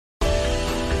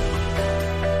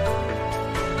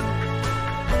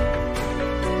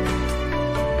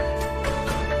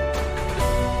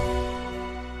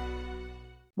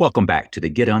Welcome back to the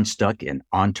Get Unstuck and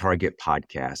On Target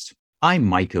podcast. I'm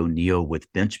Mike O'Neill with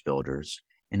Bench Builders,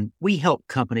 and we help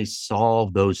companies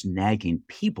solve those nagging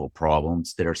people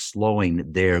problems that are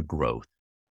slowing their growth.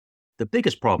 The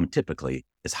biggest problem typically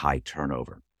is high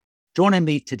turnover. Joining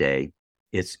me today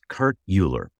is Kurt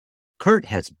Uhlir. Kurt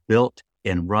has built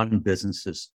and run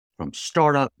businesses from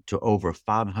startup to over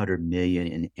 500 million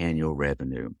in annual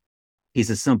revenue. He's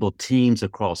assembled teams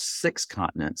across 6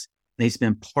 continents, and he's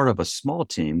been part of a small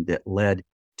team that led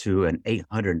to an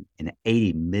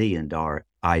 $880 million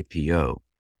IPO.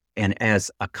 And as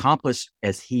accomplished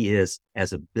as he is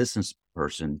as a business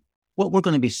person, what we're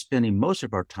going to be spending most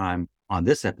of our time on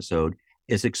this episode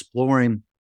is exploring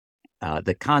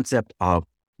the concept of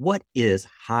what is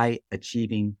high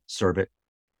achieving servant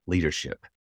leadership.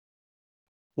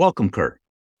 Welcome, Kurt.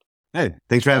 Hey,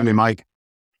 thanks for having me, Mike.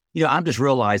 I'm just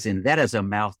realizing that is a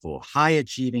mouthful, high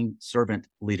achieving servant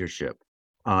leadership.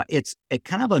 It's a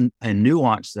kind of a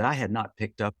nuance that I had not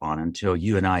picked up on until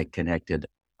you and I connected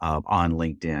on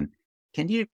LinkedIn. Can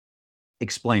you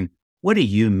explain, what do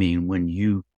you mean when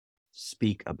you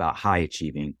speak about high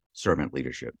achieving servant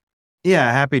leadership? Yeah,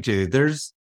 happy to.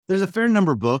 There's a fair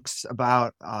number of books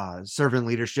about servant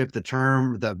leadership.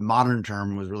 The modern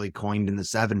term was really coined in the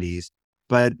 70s,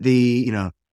 but the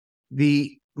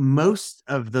most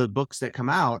of the books that come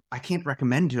out, I can't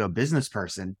recommend to a business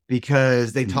person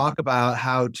because they talk about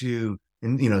how to,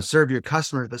 serve your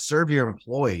customers, but serve your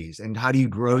employees, and how do you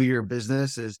grow your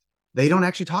business. They don't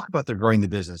actually talk about their growing the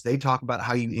business. They talk about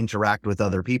how you interact with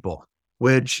other people,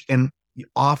 and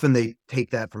often they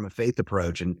take that from a faith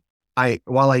approach. And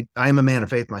while I am a man of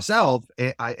faith myself,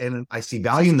 and I see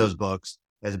value in those books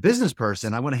as a business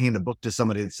person, I want to hand a book to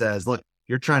somebody that says, look,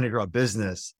 you're trying to grow a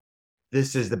business.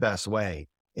 This is the best way.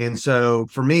 And so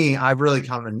for me, I've really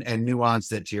come and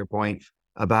nuanced it to your point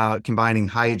about combining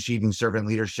high achieving servant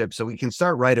leadership. So we can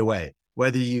start right away,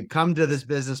 whether you come to this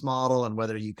business model and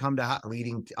whether you come to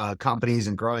leading companies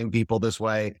and growing people this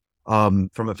way from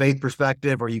a faith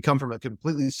perspective, or you come from a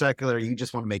completely secular, you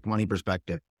just want to make money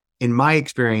perspective. In my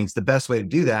experience, the best way to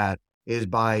do that is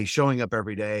by showing up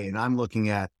every day. And I'm looking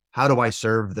at, how do I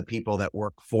serve the people that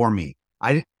work for me?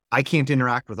 I can't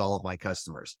interact with all of my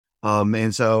customers.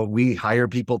 And so we hire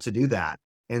people to do that.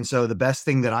 And so the best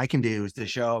thing that I can do is to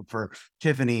show up for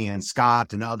Tiffany and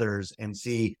Scott and others and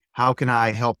see, how can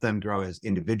I help them grow as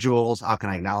individuals? How can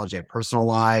I acknowledge their personal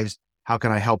lives? How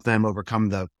can I help them overcome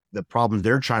the problems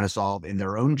they're trying to solve in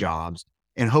their own jobs,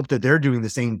 and hope that they're doing the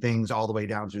same things all the way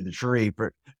down through the tree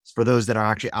for those that are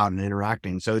actually out and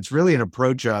interacting. So it's really an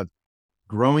approach of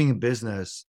growing a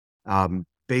business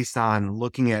based on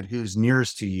looking at who's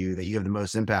nearest to you, that you have the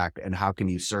most impact, and how can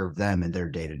you serve them in their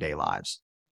day-to-day lives.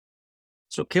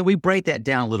 So can we break that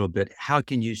down a little bit? How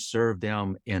can you serve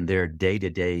them in their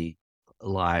day-to-day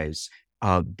lives?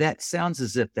 That sounds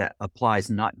as if that applies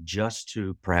not just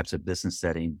to perhaps a business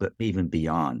setting, but even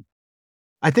beyond.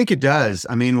 I think it does.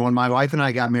 I mean, when my wife and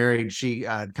I got married, she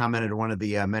commented, one of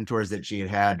the mentors that she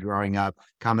had growing up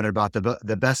commented about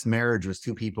the best marriage was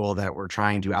 2 people that were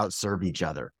trying to outserve each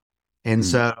other. And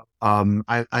so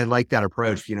I like that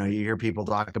approach. You hear people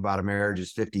talk about a marriage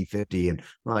is 50-50, and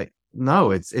we're like,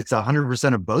 no, it's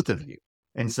 100% of both of you.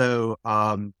 And so,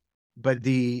 but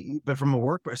from a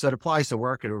work, so it applies to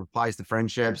work, it applies to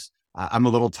friendships. I'm a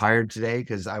little tired today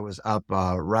because I was up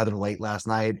rather late last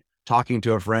night talking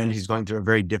to a friend. He's going through a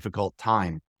very difficult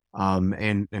time.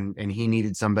 And he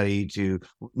needed somebody to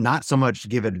not so much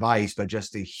give advice, but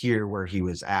just to hear where he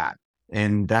was at.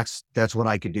 And that's what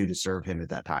I could do to serve him at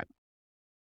that time.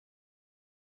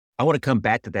 I want to come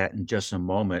back to that in just a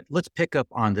moment. Let's pick up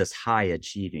on this high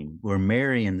achieving. We're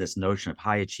marrying this notion of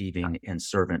high achieving and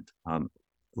servant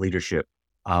leadership.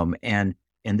 And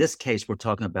in this case, we're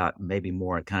talking about maybe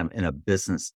more kind of in a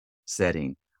business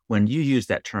setting. When you use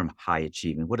that term high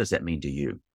achieving, what does that mean to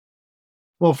you?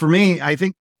 Well, for me, I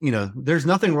think, there's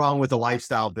nothing wrong with a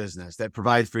lifestyle business that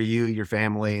provides for you, your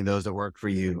family, and those that work for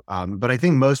you. But I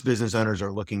think most business owners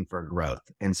are looking for growth.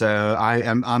 And so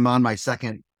I'm on my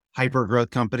second hyper growth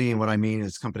company. And what I mean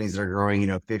is companies that are growing,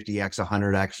 50x,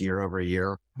 100x year over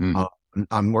year.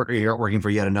 I'm working for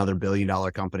yet another $1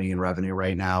 billion company in revenue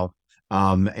right now.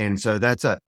 And so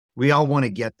we all want to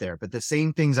get there, but the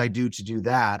same things I do to do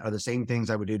that are the same things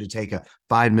I would do to take a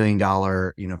 $5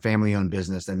 million, family owned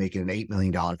business and make it an $8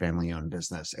 million family owned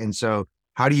business. And so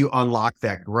how do you unlock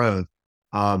that growth?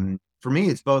 For me,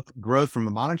 it's both growth from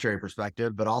a monetary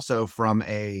perspective, but also from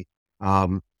a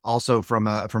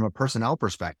personnel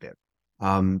perspective.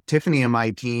 Tiffany and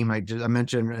my team, I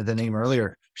mentioned the name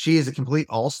earlier. She is a complete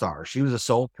all-star. She was a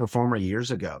sole performer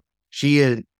years ago. She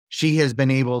has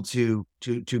been able to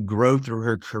grow through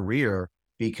her career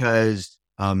because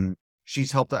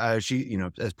She's helped,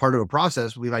 as part of a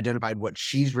process, we've identified what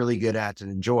she's really good at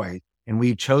and enjoy. And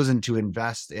we've chosen to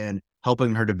invest in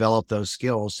helping her develop those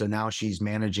skills. So now she's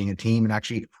managing a team and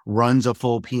actually runs a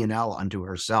full P&L unto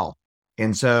herself.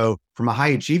 And so from a high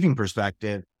achieving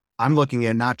perspective, I'm looking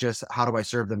at not just how do I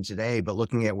serve them today, but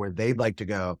looking at where they'd like to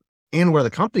go and where the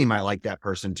company might like that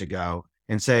person to go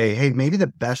and say, hey, maybe the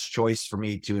best choice for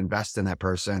me to invest in that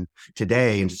person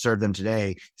today and to serve them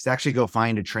today is to actually go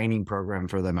find a training program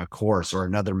for them, a course or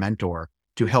another mentor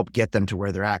to help get them to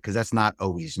where they're at. Cause that's not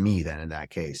always me then in that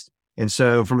case. And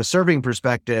so from a serving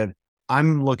perspective,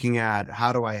 I'm looking at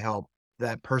how do I help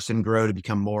that person grow to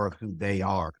become more of who they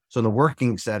are. So in the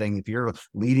working setting, if you're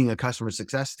leading a customer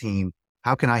success team,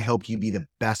 how can I help you be the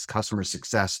best customer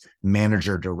success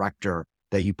manager, director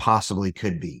that you possibly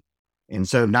could be? And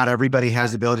so not everybody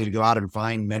has the ability to go out and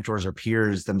find mentors or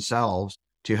peers themselves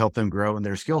to help them grow in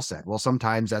their skill set. Well,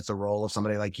 sometimes that's a role of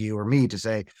somebody like you or me to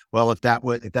say, well, if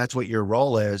that's what your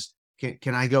role is,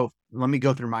 let me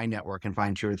go through my network and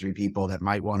find 2 or 3 people that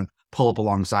might want to pull up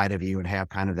alongside of you and have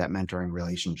kind of that mentoring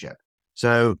relationship.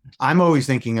 So I'm always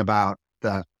thinking about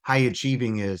the high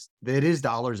achieving it is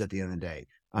dollars at the end of the day.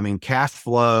 I mean, cash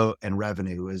flow and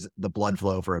revenue is the blood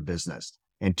flow for a business.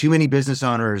 And too many business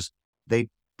owners, they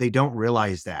don't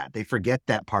realize that. They forget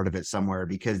that part of it somewhere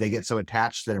because they get so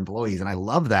attached to their employees. And I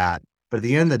love that. But at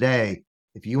the end of the day,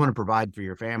 if you want to provide for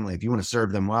your family, if you want to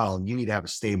serve them well, you need to have a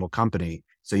stable company.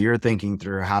 So you're thinking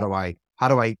through how do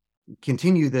I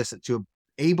continue this to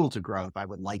able to grow if I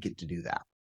would like it to do that.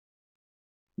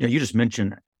 You just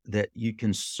mentioned that you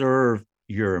can serve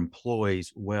your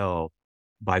employees well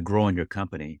by growing your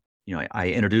company. I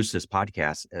introduced this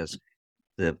podcast as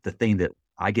the thing that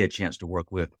I get a chance to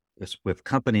work with is with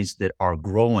companies that are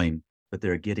growing, but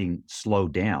they're getting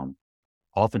slowed down.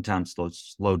 Oftentimes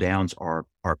those slowdowns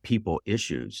are people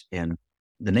issues. And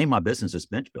the name of my business is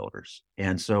Bench Builders.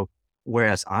 And so,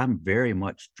 whereas I'm very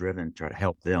much driven to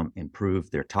help them improve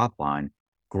their top line,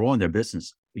 growing their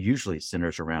business usually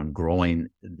centers around growing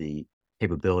the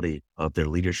capability of their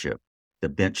leadership, the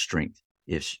bench strength,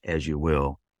 if as you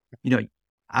will.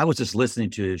 I was just listening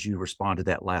to as you respond to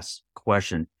that last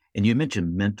question, and you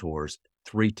mentioned mentors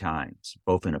 3 times,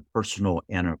 both in a personal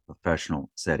and a professional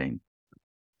setting.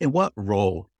 And what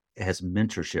role has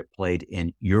mentorship played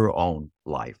in your own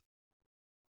life?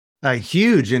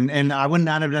 Huge. And I would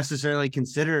not have necessarily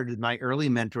considered my early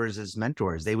mentors as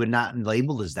mentors. They would not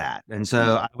labeled as that. And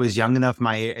so I was young enough,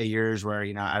 my years where,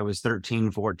 I was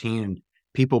 13, 14 and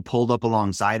people pulled up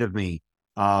alongside of me.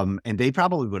 And they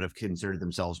probably would have considered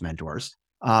themselves mentors.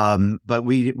 But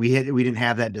we didn't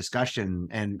have that discussion.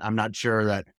 And I'm not sure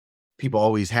that people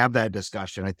always have that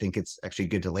discussion. I think it's actually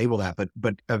good to label that,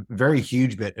 but a very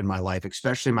huge bit in my life,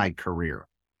 especially my career.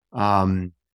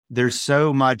 There's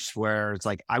so much where it's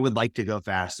like, I would like to go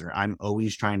faster. I'm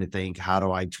always trying to think, how do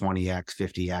I 20x,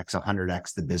 50x,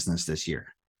 100x the business this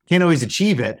year? Can't always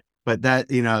achieve it, but that,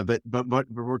 but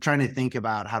we're trying to think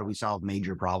about how do we solve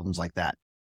major problems like that?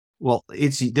 Well,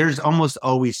 there's almost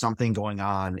always something going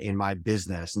on in my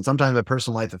business and sometimes a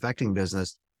personal life affecting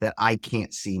business that I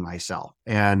can't see myself.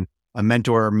 And a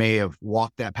mentor may have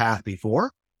walked that path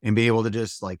before and be able to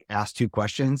just like ask 2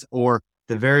 questions, or at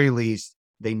the very least,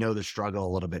 they know the struggle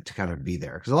a little bit to kind of be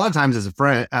there. Because a lot of times as a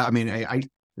friend, I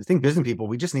think business people,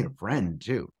 we just need a friend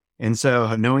too. And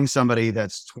so knowing somebody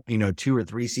that's, 2 or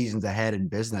 3 seasons ahead in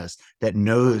business that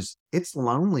knows it's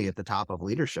lonely at the top of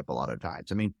leadership a lot of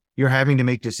times. I mean, you're having to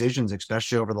make decisions,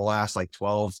 especially over the last like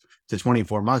 12 to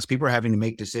 24 months. People are having to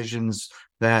make decisions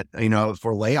that,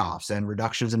 for layoffs and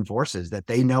reductions in forces that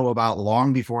they know about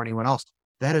long before anyone else.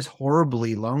 That is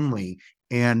horribly lonely.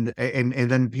 And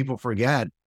then people forget,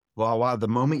 well, wow, the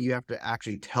moment you have to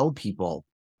actually tell people,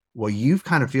 well, you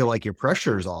kind of feel like your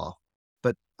pressure is off.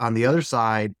 But on the other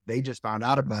side, they just found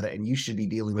out about it and you should be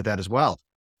dealing with that as well.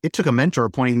 It took a mentor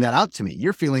pointing that out to me.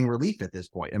 You're feeling relief at this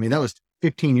point. I mean, that was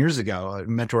 15 years ago. A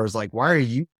mentor was like, why are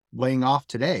you laying off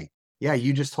today? Yeah,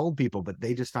 you just told people, but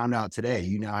they just found out today.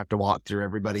 You now have to walk through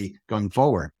everybody going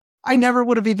forward. I never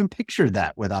would have even pictured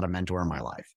that without a mentor in my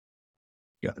life.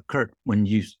 Yeah, Kurt, when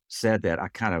you said that, I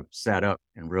kind of sat up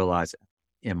and realized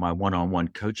in my one-on-one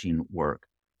coaching work,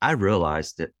 I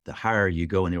realized that the higher you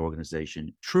go in the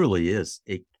organization truly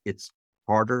it's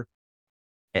harder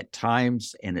at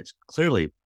times, and it's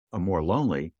clearly more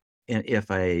lonely. And if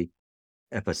a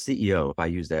CEO, if I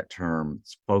use that term,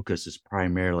 focus is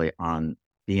primarily on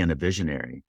being a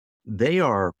visionary, they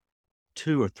are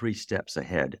 2 or 3 steps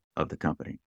ahead of the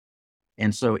company.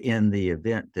 And so in the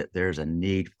event that there's a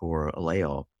need for a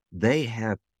layoff, they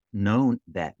have known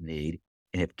that need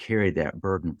and have carried that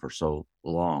burden for so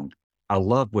long. I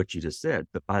love what you just said,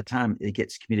 but by the time it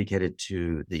gets communicated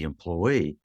to the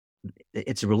employee,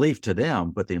 it's a relief to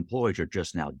them, but the employees are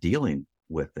just now dealing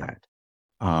with that.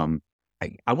 Um,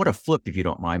 I want to flip, if you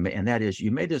don't mind, and that is you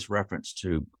made this reference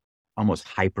to almost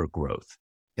hyper growth.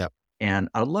 Yep. And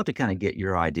I'd love to kind of get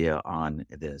your idea on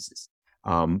this.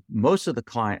 Most of the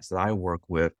clients that I work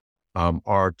with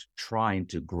are trying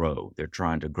to grow. They're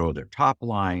trying to grow their top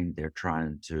line. They're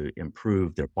trying to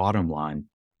improve their bottom line.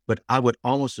 But I would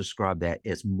almost describe that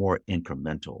as more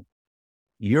incremental.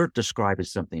 You're describing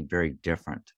something very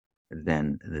different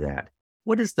than that.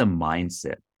 What is the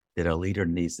mindset that a leader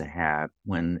needs to have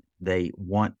when they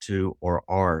want to or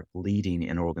are leading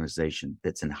an organization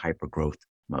that's in hyper growth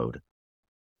mode?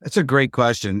 That's a great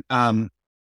question.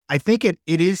 I think it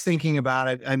is thinking about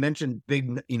it. I mentioned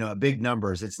big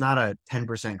numbers. It's not a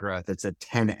 10% growth. It's a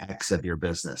 10x of your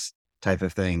business type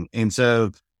of thing. And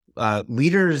so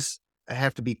leaders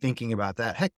have to be thinking about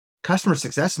that. Heck, customer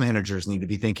success managers need to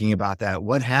be thinking about that.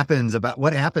 What happens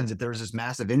if there's this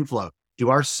massive inflow? Do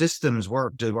our systems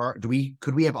work? Could we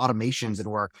have automations that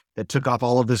work that took off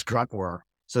all of this grunt work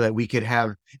so that we could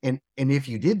have, and if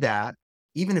you did that,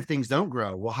 even if things don't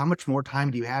grow, well, how much more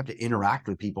time do you have to interact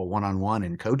with people one-on-one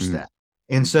and coach that?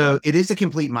 And so it is a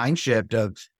complete mind shift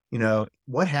of,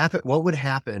 what would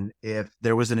happen if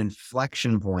there was an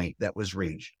inflection point that was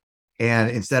reached?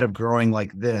 And instead of growing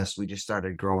like this, we just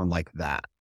started growing like that.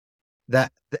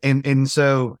 And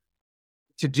so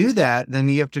to do that, then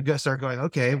you have to start going,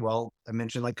 okay, well, I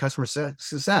mentioned like customer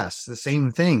success, the same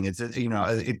thing. You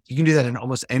can do that in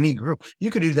almost any group.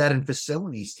 You could do that in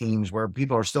facilities teams where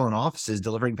people are still in offices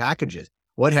delivering packages.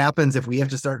 What happens if we have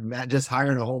to start just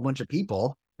hiring a whole bunch of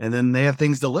people and then they have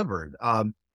things delivered?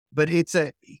 But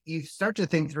you start to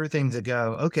think through things that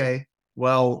go, okay,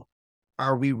 well,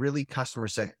 are we really customer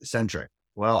centric?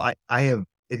 Well,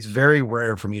 it's very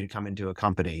rare for me to come into a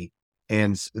company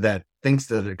and that thinks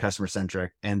that they're customer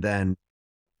centric. And then,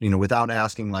 without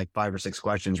asking like 5 or 6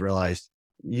 questions, realize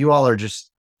you all are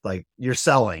just like, you're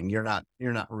selling. You're not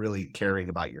really caring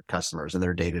about your customers and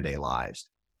their day-to-day lives.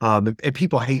 And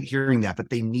people hate hearing that, but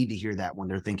they need to hear that when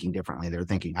they're thinking differently. They're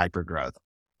thinking hyper growth.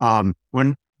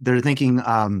 When they're thinking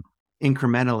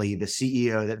incrementally, the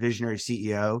CEO, that visionary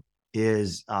CEO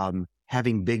is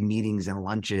having big meetings and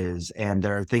lunches, and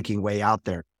they're thinking way out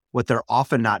there. What they're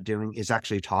often not doing is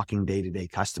actually talking day-to-day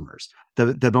customers.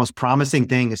 The most promising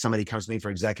thing if somebody comes to me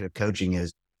for executive coaching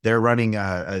is they're running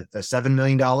a $7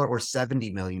 million or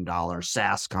 $70 million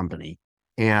SaaS company.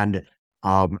 And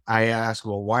I ask,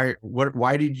 well,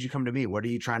 why did you come to me? What are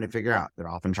you trying to figure out? They're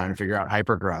often trying to figure out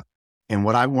hypergrowth. And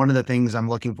one of the things I'm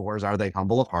looking for is, are they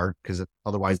humble of heart? Because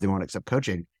otherwise they won't accept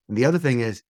coaching. And the other thing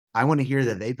is, I want to hear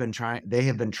that they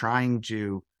have been trying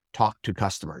to talk to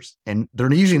customers, and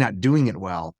they're usually not doing it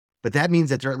well, but that means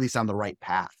that they're at least on the right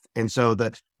path. And so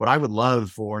what I would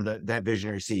love for that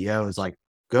visionary CEO is like,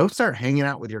 go start hanging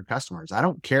out with your customers. I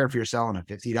don't care if you're selling a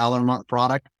 $50 a month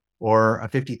product or a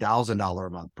 $50,000 a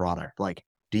month product. Like,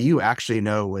 do you actually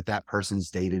know what that person's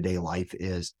day-to-day life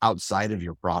is outside of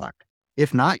your product?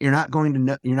 If not, you're not going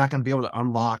to be able to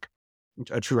unlock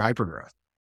a true hypergrowth.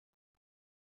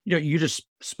 You just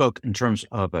spoke in terms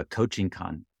of a coaching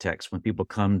context when people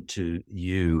come to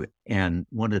you, and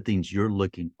one of the things you're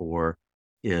looking for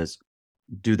is,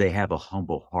 do they have a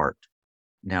humble heart?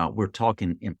 Now, we're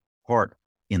talking in part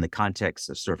in the context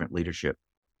of servant leadership.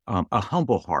 A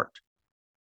humble heart.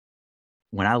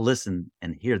 When I listen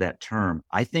and hear that term,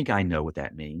 I think I know what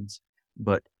that means.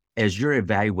 But as you're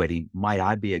evaluating, might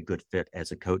I be a good fit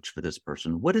as a coach for this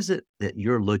person? What is it that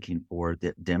you're looking for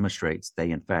that demonstrates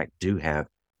they, in fact, do have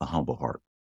a humble heart?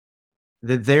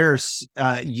 That there's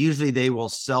usually they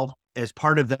will as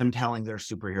part of them telling their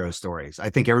superhero stories.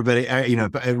 I think everybody,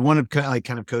 one of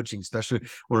kind of coaching, especially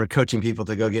when we're coaching people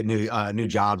to go get new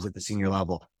jobs at the senior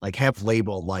level, like have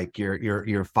labeled like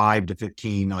your 5 to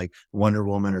 15 like Wonder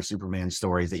Woman or Superman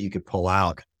stories that you could pull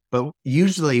out. But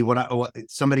usually what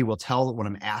somebody will tell when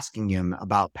I'm asking him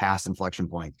about past inflection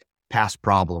points, past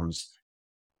problems,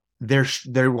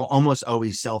 they will almost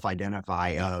always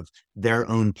self-identify of their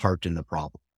own part in the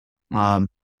problem.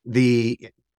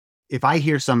 If I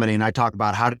hear somebody and I talk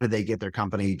about how did they get their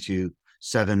company to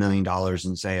 $7 million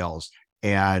in sales,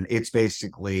 and it's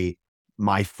basically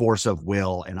my force of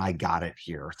will, and I got it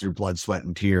here through blood, sweat,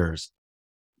 and tears,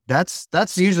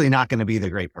 that's usually not going to be the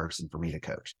great person for me to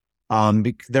coach.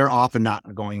 They're often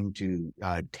not going to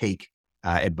take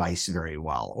advice very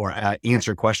well or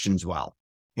answer questions well.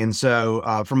 And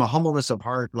so from a humbleness of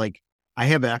heart, like I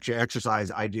have actually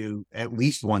exercise I do at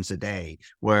least once a day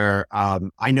where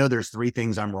I know there's 3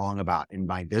 things I'm wrong about in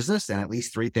my business and at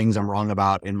least 3 things I'm wrong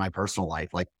about in my personal life,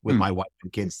 like with my wife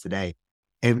and kids today.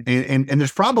 And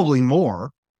there's probably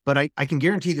more, but I can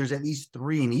guarantee there's at least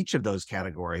three in each of those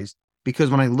categories.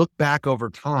 Because when I look back over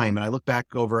time and I look back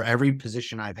over every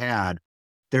position I've had,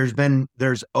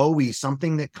 there's always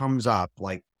something that comes up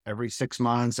like every 6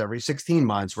 months, every 16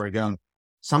 months where I go,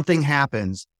 something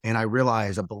happens and I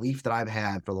realize a belief that I've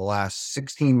had for the last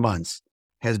 16 months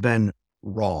has been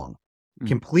wrong,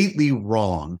 completely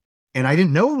wrong. And I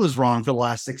didn't know it was wrong for the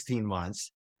last 16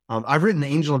 months. I've written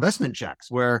angel investment checks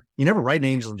where you never write an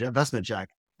angel investment check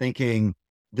thinking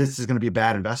this is going to be a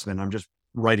bad investment. I'm just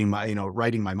writing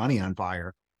my money on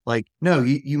fire. Like, no,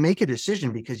 you make a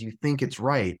decision because you think it's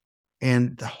right.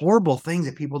 And the horrible thing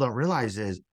that people don't realize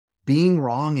is being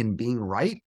wrong and being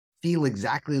right feel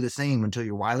exactly the same until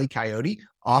you're Wile E. Coyote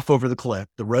off over the cliff,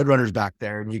 the roadrunner's back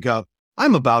there, and you go,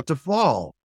 I'm about to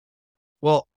fall.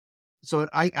 Well, so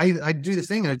I do this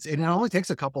thing, and it only takes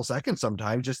a couple seconds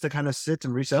sometimes just to kind of sit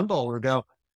and reassemble or go,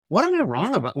 what am I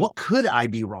wrong about? What could I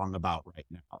be wrong about right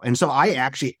now? And so I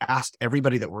actually asked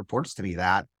everybody that reports to me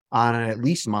that on an at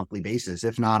least monthly basis,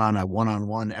 if not on a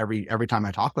one-on-one every time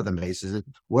I talk with them basis.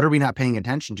 What are we not paying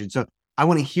attention to? So I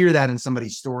want to hear that in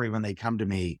somebody's story when they come to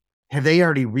me. Have they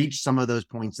already reached some of those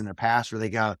points in their past where they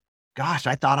go, gosh,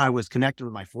 I thought I was connected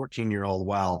with my 14-year-old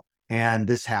well, and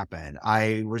this happened.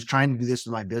 I was trying to do this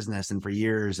with my business and for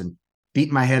years and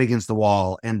beat my head against the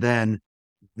wall. And then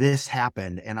this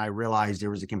happened and I realized there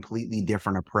was a completely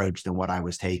different approach than what I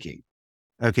was taking.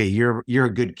 Okay, you're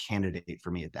a good candidate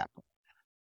for me at that point.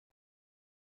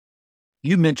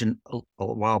 You mentioned a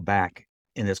while back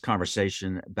in this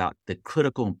conversation about the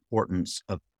critical importance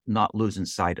of not losing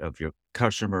sight of your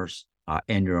customers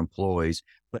and your employees.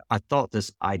 But I thought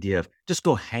this idea of just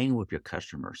go hang with your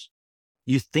customers.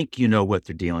 You think you know what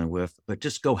they're dealing with, but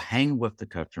just go hang with the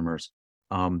customers.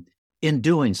 In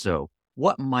doing so,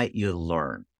 what might you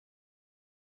learn?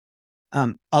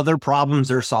 Other problems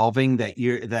they're solving that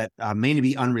may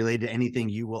be unrelated to anything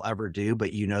you will ever do,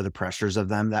 but you know the pressures of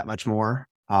them that much more.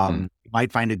 You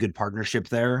might find a good partnership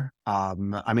there.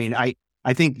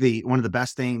 I think one of the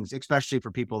best things, especially for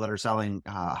people that are selling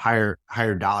higher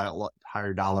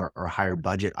dollar or higher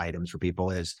budget items for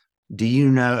people, is do you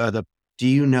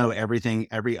know everything,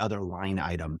 every other line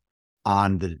item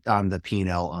on the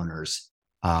P&L owner's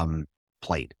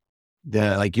plate?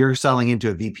 Like you're selling into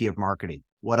a VP of marketing.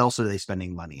 What else are they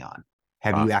spending money on?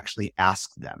 Have you actually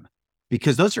asked them?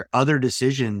 Because those are other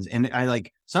decisions. And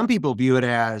some people view it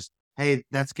as, hey,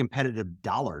 that's competitive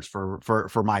dollars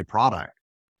for my product.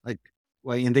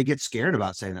 And they get scared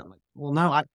about saying that. Like, well,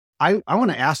 no, I want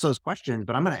to ask those questions,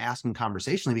 but I'm going to ask them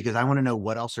conversationally because I want to know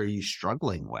what else are you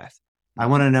struggling with? I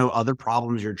want to know other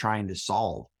problems you're trying to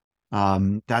solve.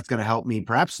 That's going to help me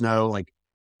perhaps know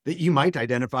that you might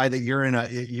identify that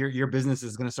your business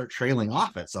is going to start trailing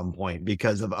off at some point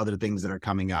because of other things that are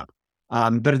coming up.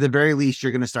 But at the very least,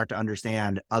 you're going to start to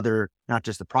understand not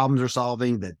just the problems they're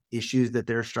solving, the issues that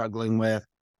they're struggling with,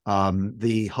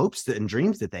 the hopes and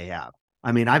dreams that they have.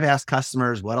 I mean, I've asked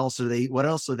customers, what else are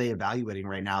they evaluating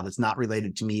right now that's not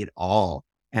related to me at all?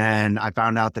 And I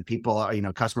found out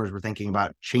that customers were thinking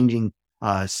about changing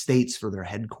states for their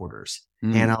headquarters.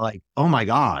 And I'm like, oh my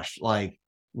gosh,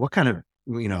 what kind of,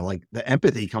 the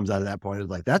empathy comes out of that point is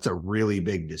that's a really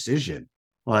big decision.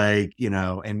 And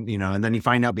then you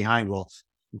find out behind, well,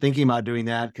 I'm thinking about doing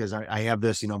that because I have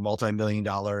this,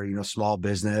 multi-million-dollar, small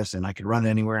business and I could run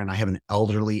anywhere. And I have an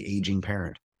elderly aging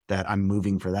parent that I'm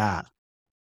moving for that.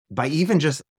 By even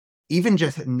just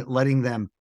letting them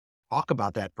talk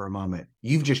about that for a moment,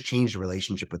 you've just changed the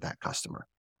relationship with that customer.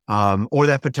 Or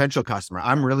that potential customer.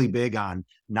 I'm really big on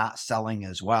not selling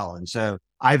as well. And so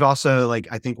I've also I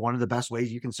think one of the best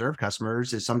ways you can serve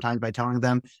customers is sometimes by telling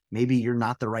them maybe you're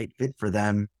not the right fit for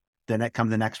them come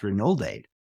the next renewal date.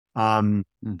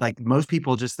 Most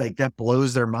people just that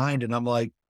blows their mind. And I'm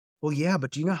like, well, yeah,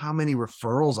 but do you know how many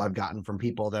referrals I've gotten from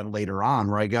people then later on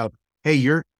where I go, hey,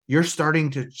 you're starting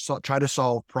to try to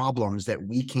solve problems that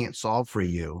we can't solve for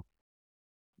you.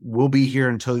 We'll be here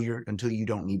until you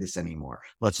don't need us anymore.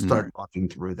 Let's start talking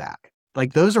through that.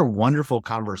 Those are wonderful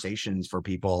conversations for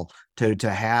people to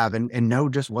have and know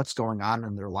just what's going on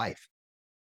in their life.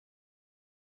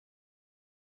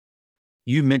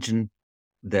 You mentioned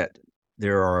that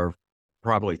there are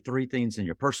probably three things in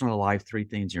your personal life, three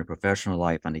things in your professional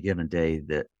life on a given day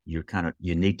that you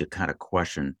need to kind of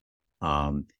question.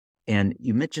 And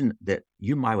you mentioned that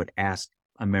you would ask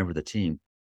a member of the team,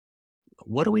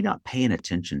 what are we not paying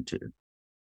attention to?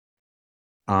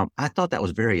 I thought that was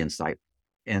very insightful.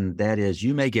 And that is,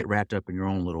 you may get wrapped up in your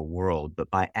own little world, but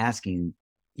by asking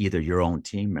either your own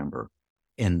team member,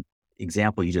 in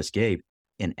example you just gave,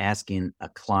 and asking a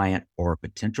client or a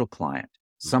potential client,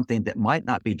 something that might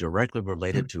not be directly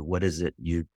related to what is it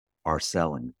you are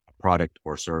selling, a product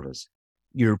or service.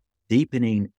 You're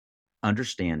deepening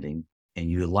understanding, and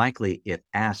you likely, if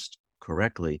asked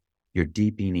correctly, you're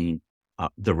deepening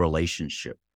the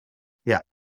relationship. Yeah.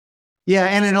 Yeah.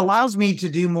 And it allows me to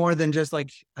do more than just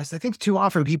like, I think too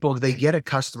often people, they get a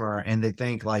customer and they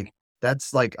think like,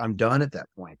 that's like, I'm done at that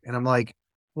point. And I'm like,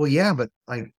 well, yeah, but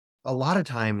like a lot of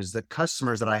times the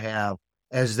customers that I have,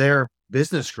 as their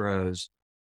business grows,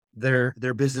 their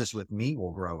business with me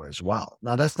will grow as well.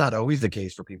 Now that's not always the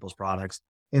case for people's products.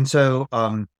 And so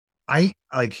I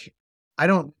like I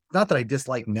don't, not that I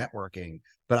dislike networking,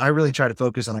 but I really try to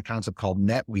focus on a concept called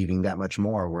net weaving that much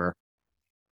more, where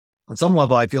on some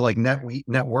level I feel like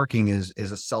networking is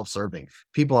a self-serving.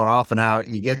 People are often out,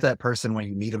 you get that person when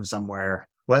you meet them somewhere.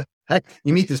 What heck,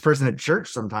 you meet this person at church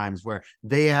sometimes where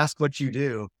they ask what you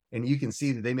do and you can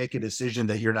see that they make a decision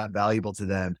that you're not valuable to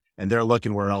them and they're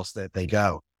looking where else that they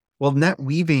go. Well, net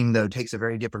weaving though takes a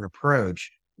very different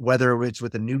approach, whether it's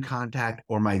with a new contact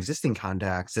or my existing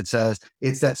contacts. It says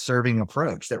it's that serving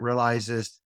approach that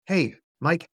realizes, hey,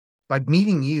 Mike, by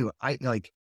meeting you, I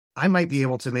might be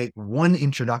able to make one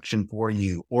introduction for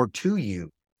you or to you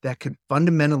that could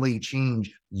fundamentally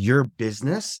change your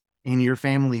business and your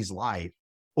family's life,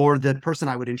 or the person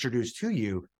I would introduce to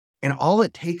you. And all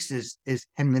it takes is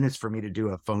 10 minutes for me to do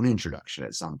a phone introduction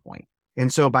at some point.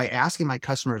 And so by asking my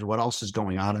customers what else is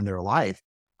going on in their life,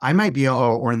 I might be able,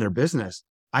 or in their business,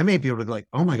 I may be able to be like,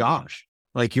 oh my gosh,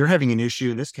 like you're having an issue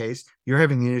in this case, you're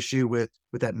having an issue with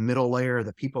that middle layer,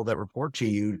 the people that report to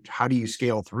you. How do you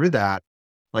scale through that?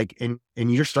 Like, and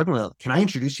you're struggling with, can I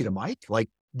introduce you to Mike? Like,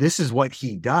 this is what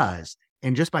he does.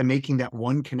 And just by making that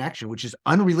one connection, which is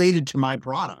unrelated to my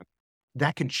product,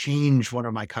 that could change one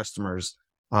of my customers'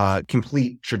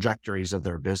 complete trajectories of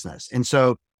their business. And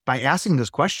so by asking those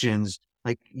questions,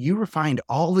 like you refined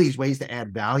all these ways to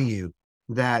add value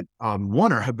that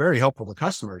one are very helpful to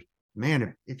customers.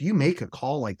 Man, if you make a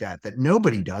call like that, that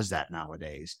nobody does that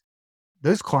nowadays,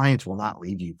 those clients will not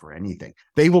leave you for anything.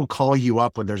 They will call you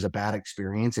up when there's a bad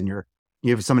experience and you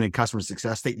have somebody in customer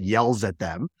success that yells at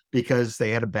them because they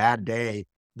had a bad day.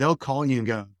 They'll call you and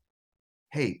go,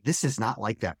 hey, this is not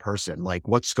like that person. Like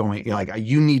what's going, like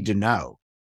you need to know,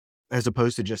 as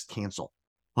opposed to just cancel.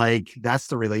 Like that's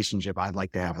the relationship I'd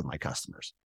like to have with my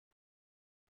customers.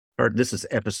 This is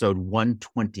episode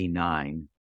 129.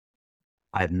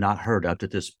 I have not heard up to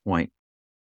this point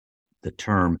the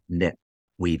term net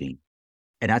weaving.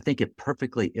 And I think it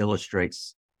perfectly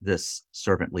illustrates this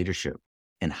servant leadership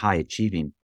and high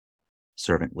achieving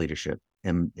servant leadership.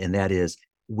 And that is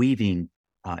weaving.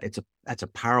 That's a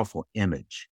powerful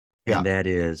image. Yeah. And that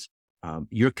is,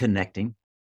 you're connecting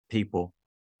people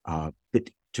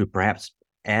to perhaps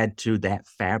add to that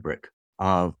fabric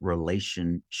of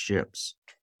relationships.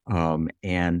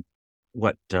 And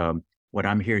what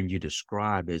I'm hearing you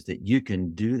describe is that you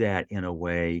can do that in a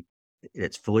way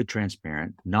it's fully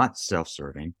transparent, not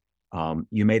self-serving.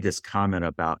 You made this comment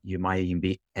about you might even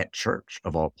be at church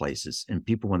of all places, and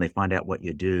people, when they find out what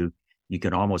you do, you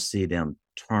can almost see them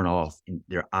turn off and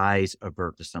their eyes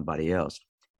avert to somebody else.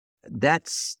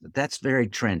 That's very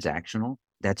transactional.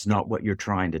 That's not what you're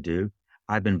trying to do.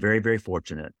 I've been very, very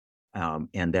fortunate.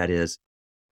 And that is,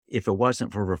 if it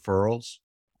wasn't for referrals,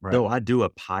 Right. though I do the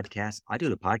podcast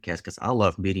because I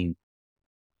love meeting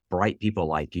bright people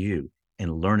like you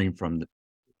and learning from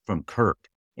Kurt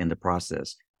in the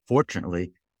process.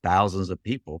 Fortunately, thousands of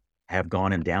people have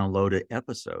gone and downloaded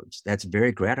episodes. That's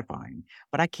very gratifying,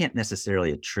 but I can't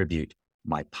necessarily attribute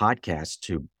my podcast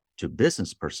to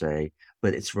business per se,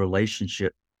 but it's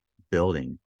relationship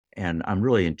building. And I'm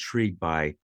really intrigued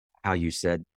by how you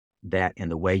said that and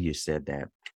the way you said that.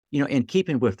 In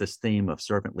keeping with this theme of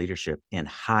servant leadership and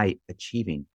high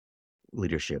achieving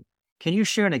leadership, can you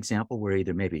share an example where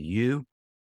either maybe you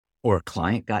or a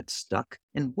client got stuck,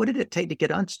 and what did it take to get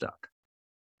unstuck?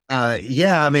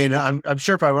 Yeah, I mean, I'm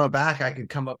sure if I went back, I could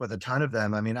come up with a ton of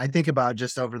them. I mean, I think about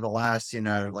just over the last,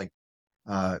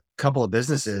 couple of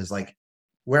businesses, like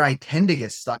where I tend to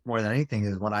get stuck more than anything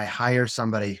is when I hire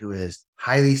somebody who is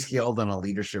highly skilled in a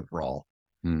leadership role,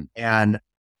 and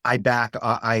I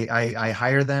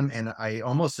hire them, and I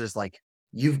almost is like,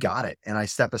 you've got it, and I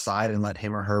step aside and let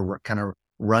him or her kind of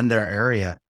run their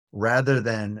area rather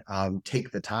than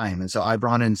take the time. And so I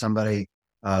brought in somebody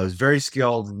who's very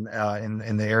skilled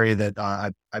in the area that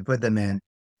I put them in,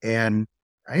 and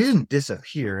I didn't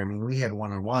disappear. I mean, we had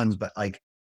one-on-ones, but I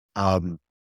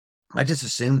just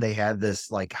assumed they had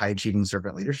this like high achieving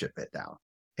servant leadership bit down.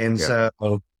 And so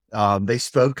they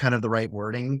spoke kind of the right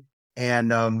wording.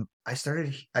 And the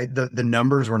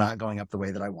numbers were not going up the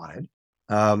way that I wanted.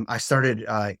 I started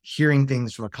hearing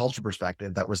things from a culture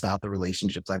perspective that was not the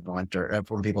relationships I want, or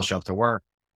when people show up to work.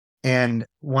 And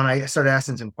when I started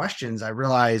asking some questions, I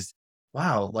realized,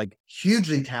 wow, like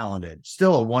hugely talented,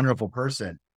 still a wonderful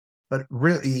person, but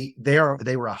really they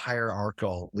were a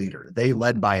hierarchical leader. They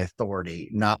led by authority,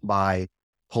 not by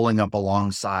pulling up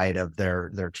alongside of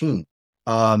their team.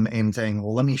 And saying,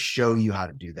 well, let me show you how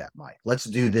to do that, Mike. Let's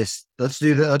do this. Let's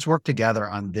do that. Let's work together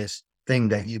on this thing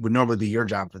that would normally be your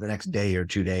job for the next day or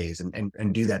 2 days,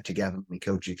 and do that together. Let me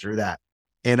coach you through that.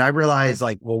 And I realized,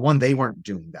 like, well, one, they weren't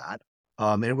doing that.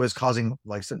 And it was causing,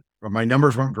 like I said, my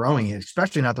numbers weren't growing,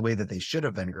 especially not the way that they should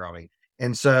have been growing.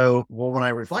 And so, well, when I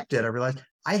reflected, I realized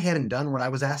I hadn't done what I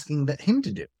was asking him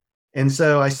to do. And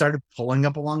so I started pulling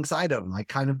up alongside of him. I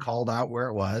kind of called out where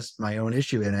it was, my own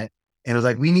issue in it. And it was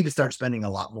like, we need to start spending a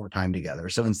lot more time together.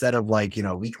 So instead of like,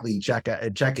 weekly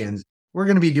check-ins, we're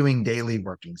going to be doing daily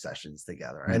working sessions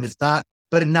together. And it's not,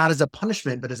 but not as a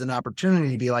punishment, but as an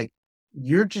opportunity to be like,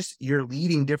 you're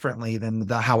leading differently than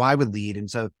how I would lead. And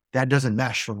so that doesn't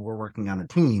mesh when we're working on the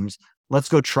teams. Let's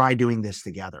go try doing this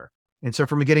together. And so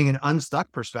from getting an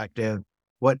unstuck perspective,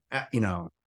 I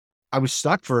was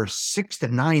stuck for 6 to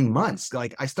 9 months.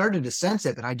 Like I started to sense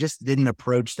it, but I just didn't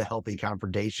approach the healthy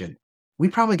confrontation. We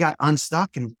probably got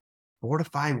unstuck in 4 to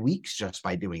 5 weeks just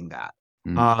by doing that.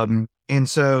 And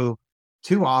so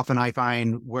too often I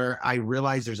find where I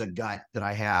realize there's a gut that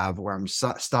I have where I'm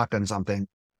stuck on something,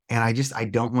 and I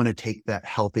don't want to take that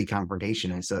healthy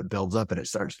confrontation. And so it builds up and it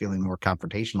starts feeling more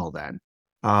confrontational then.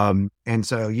 And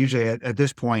so usually at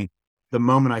this point, the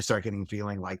moment I start getting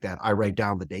feeling like that, I write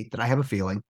down the date that I have a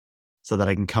feeling so that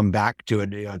I can come back to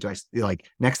it. Do I like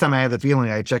next time I have the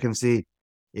feeling, I check and see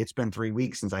it's been 3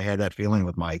 weeks since I had that feeling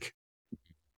with Mike.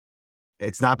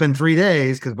 It's not been 3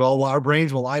 days because our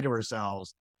brains will lie to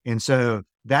ourselves. And so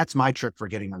that's my trick for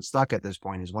getting unstuck at this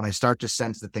point is when I start to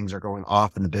sense that things are going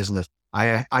off in the business,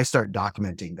 I start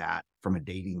documenting that from a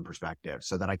dating perspective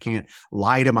so that I can't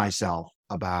lie to myself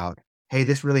about, hey,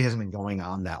 this really hasn't been going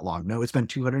on that long. No, it's been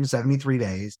 273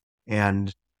 days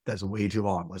and that's way too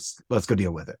long. Let's go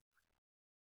deal with it.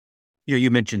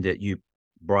 You mentioned that you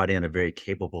brought in a very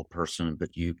capable person,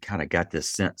 but you kind of got this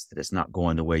sense that it's not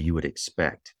going the way you would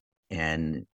expect.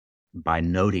 And by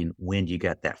noting when you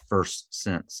got that first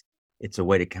sense, it's a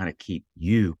way to kind of keep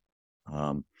you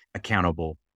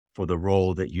accountable for the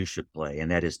role that you should play. And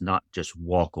that is not just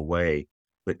walk away,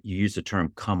 but you use the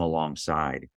term come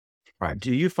alongside. Right.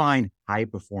 Do you find high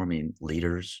performing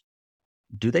leaders,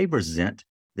 do they resent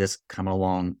this come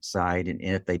alongside? And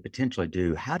if they potentially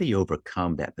do, how do you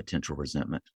overcome that potential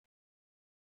resentment?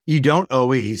 You don't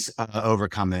always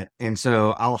overcome it. And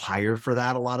so I'll hire for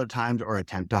that a lot of times or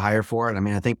attempt to hire for it. I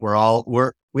mean, I think we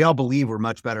all believe we're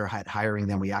much better at hiring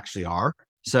than we actually are.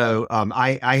 So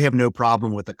I have no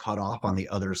problem with the cutoff on the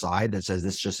other side that says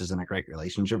this just isn't a great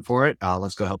relationship for it.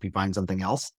 Let's go help you find something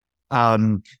else.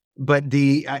 But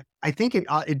I think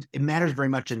it matters very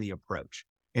much in the approach.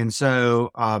 And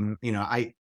so I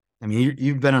mean,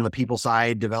 you've been on the people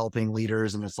side developing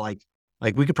leaders, and it's like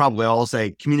we could probably all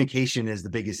say communication is the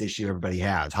biggest issue everybody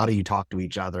has. How do you talk to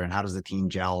each other and how does the team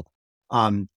gel?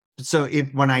 So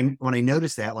when I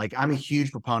notice that, like I'm a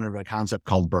huge proponent of a concept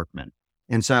called Berkman.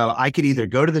 And so I could either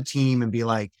go to the team and be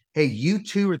like, hey, you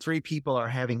 2 or 3 people are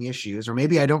having issues, or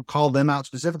maybe I don't call them out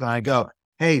specifically. I go,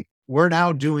 hey, we're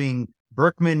now doing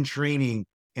Berkman training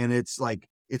and it's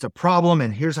a problem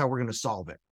and here's how we're going to solve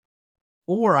it.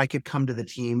 Or I could come to the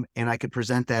team and I could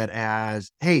present that as,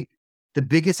 hey, the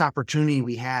biggest opportunity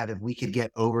we have if we could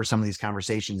get over some of these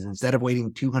conversations, instead of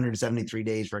waiting 273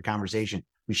 days for a conversation,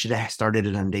 we should have started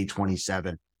it on day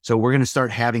 27. So we're going to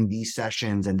start having these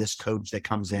sessions and this coach that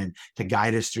comes in to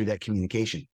guide us through that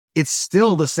communication. It's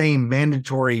still the same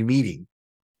mandatory meeting,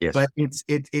 Yes. but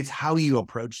it's how you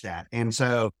approach that. And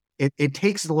so it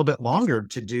takes a little bit longer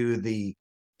to do the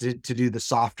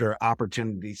softer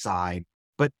opportunity side.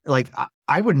 But like,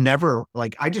 I would never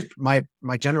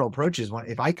my general approach is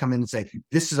if I come in and say,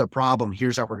 this is a problem,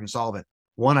 here's how we're going to solve it.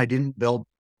 One, I didn't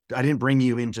bring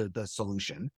you into the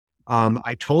solution.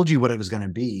 I told you what it was going to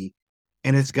be,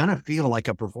 and it's going to feel like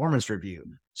a performance review.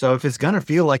 So if it's going to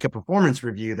feel like a performance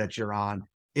review that you're on,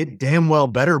 it damn well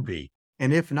better be.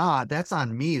 And if not, that's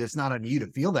on me. That's not on you to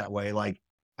feel that way.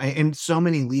 And so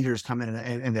many leaders come in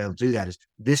and they'll do that.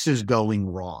 This is going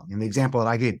wrong. And the example that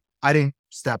I gave, I didn't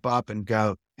step up and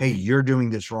go, hey, you're doing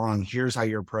this wrong. Here's how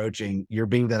you're approaching. You're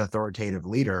being that authoritative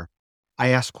leader. I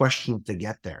ask questions to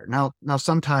get there. Now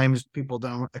sometimes people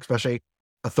don't, especially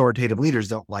authoritative leaders,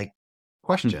 don't like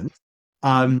questions.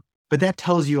 But that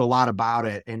tells you a lot about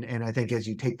it. And I think as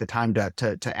you take the time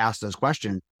to ask those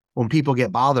questions, when people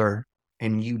get bothered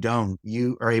and you don't,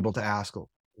 you are able to ask,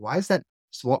 why is that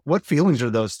So what feelings are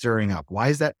those stirring up? Why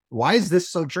is that? Why is this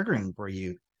so triggering for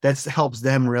you? That helps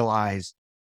them realize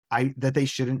that they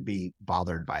shouldn't be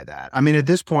bothered by that. I mean, at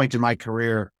this point in my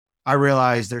career, I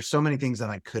realized there's so many things that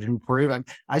I could improve.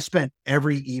 I spent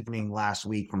every evening last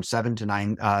week from 7:30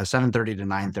 to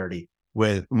 9:30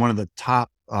 with one of the top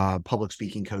public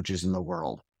speaking coaches in the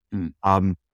world.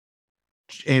 Mm.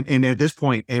 And at this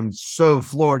point, I'm so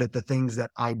floored at the things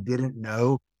that I didn't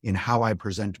know in how I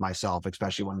present myself,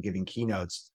 especially when giving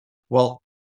keynotes. Well,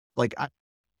 like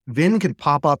Vin could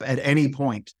pop up at any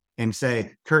point and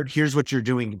say, Kurt, here's what you're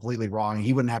doing completely wrong.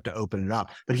 He wouldn't have to open it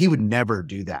up, but he would never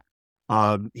do that.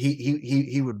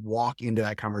 He would walk into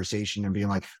that conversation and be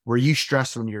like, were you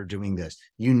stressed when you're doing this?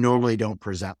 You normally don't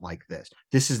present like this.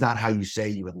 This is not how you say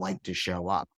you would like to show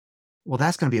up. Well,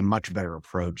 that's going to be a much better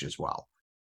approach as well.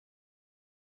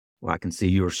 Well, I can see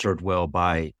you were served well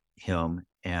by him,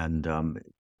 and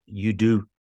you do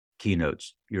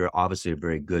keynotes. You're obviously a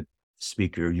very good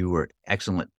speaker. You were an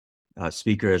excellent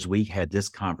speaker as we had this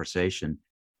conversation.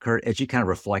 Kurt, as you kind of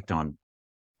reflect on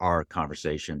our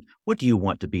conversation, what do you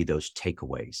want to be those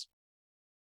takeaways?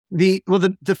 The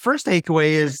first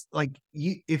takeaway is like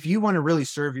if you want to really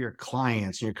serve your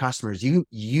clients and your customers, you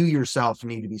yourself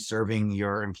need to be serving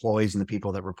your employees and the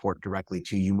people that report directly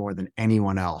to you more than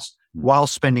anyone else, while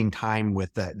spending time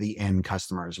with the end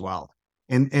customer as well.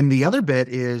 And the other bit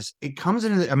is it comes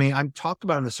into, I mean, I'm talked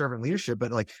about in the servant leadership,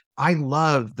 but like I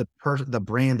love the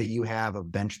brand that you have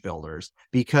of Bench Builders,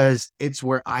 because it's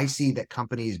where I see that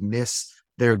companies miss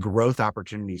their growth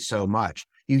opportunities so much.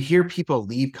 You hear people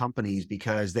leave companies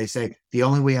because they say the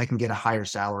only way I can get a higher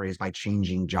salary is by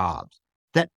changing jobs.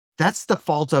 That's the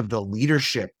fault of the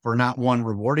leadership for not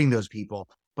rewarding those people,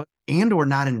 but or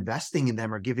not investing in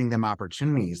them or giving them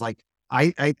opportunities. Like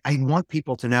I want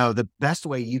people to know the best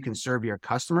way you can serve your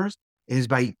customers is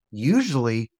by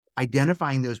usually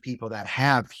identifying those people that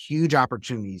have huge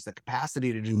opportunities, the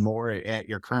capacity to do more at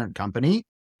your current company,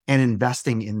 and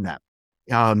investing in them.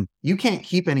 You can't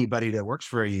keep anybody that works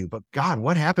for you, but God,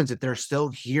 what happens if they're still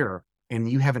here and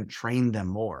you haven't trained them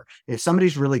more? If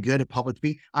somebody's really good at public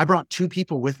speaking, I brought 2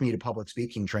 people with me to public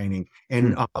speaking training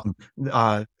and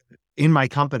in my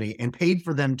company, and paid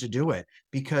for them to do it,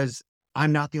 because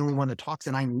I'm not the only one that talks,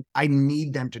 and I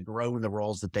need them to grow in the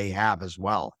roles that they have as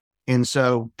well. And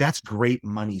so that's great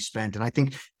money spent. And I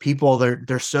think people,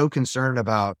 they're so concerned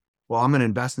about, well, I'm going to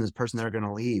invest in this person, they're going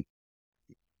to leave.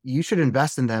 You should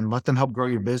invest in them, let them help grow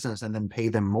your business, and then pay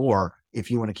them more if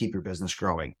you want to keep your business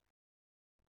growing.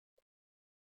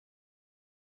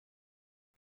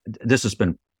 This has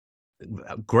been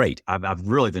great. I've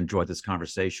really enjoyed this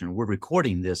conversation. We're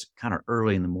recording this kind of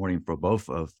early in the morning for both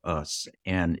of us.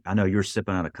 And I know you're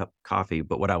sipping on a cup of coffee,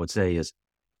 but what I would say is,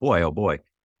 boy, oh boy,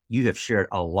 you have shared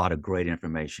a lot of great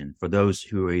information for those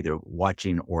who are either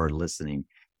watching or listening.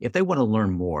 If they want to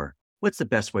learn more, what's the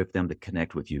best way for them to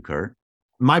connect with you, Kurt?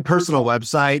 My personal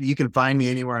website, you can find me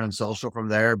anywhere on social from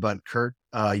there, but Kurt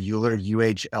Uhlir,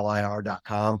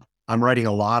 UHLIR.com. I'm writing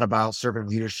a lot about servant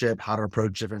leadership, how to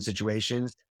approach different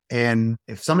situations. And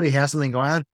if somebody has something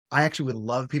going on, I actually would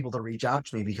love people to reach out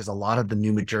to me, because a lot of the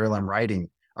new material I'm writing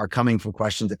are coming from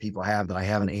questions that people have that I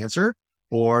haven't answered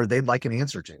or they'd like an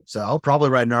answer to. So I'll probably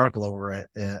write an article over it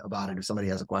about it if somebody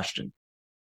has a question.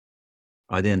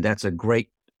 Then that's a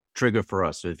great trigger for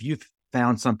us. So if you've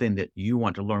found something that you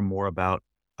want to learn more about,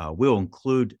 we'll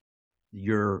include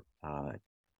your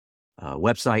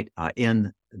website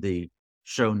in the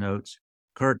show notes.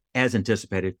 Kurt, as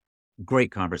anticipated,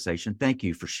 great conversation. Thank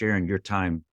you for sharing your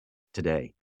time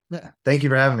today. Yeah. Thank you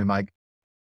for having me, Mike.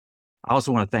 I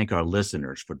also want to thank our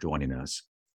listeners for joining us.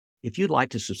 If you'd like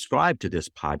to subscribe to this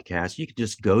podcast, you can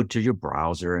just go to your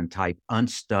browser and type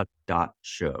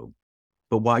unstuck.show.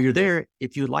 But while you're there,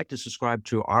 if you'd like to subscribe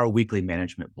to our weekly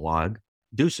management blog,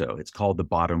 do so. It's called The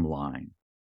Bottom Line.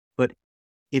 But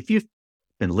if you've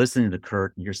been listening to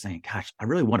Kurt and you're saying, gosh, I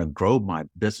really want to grow my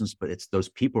business, but it's those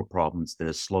people problems that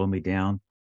are slowing me down,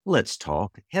 let's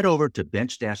talk. Head over to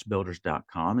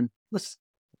bench-builders.com and let's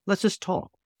just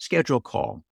talk. Schedule a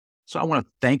call. So I want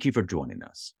to thank you for joining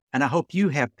us. And I hope you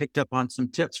have picked up on some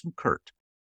tips from Kurt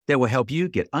that will help you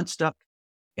get unstuck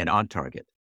and on target.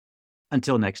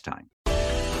 Until next time.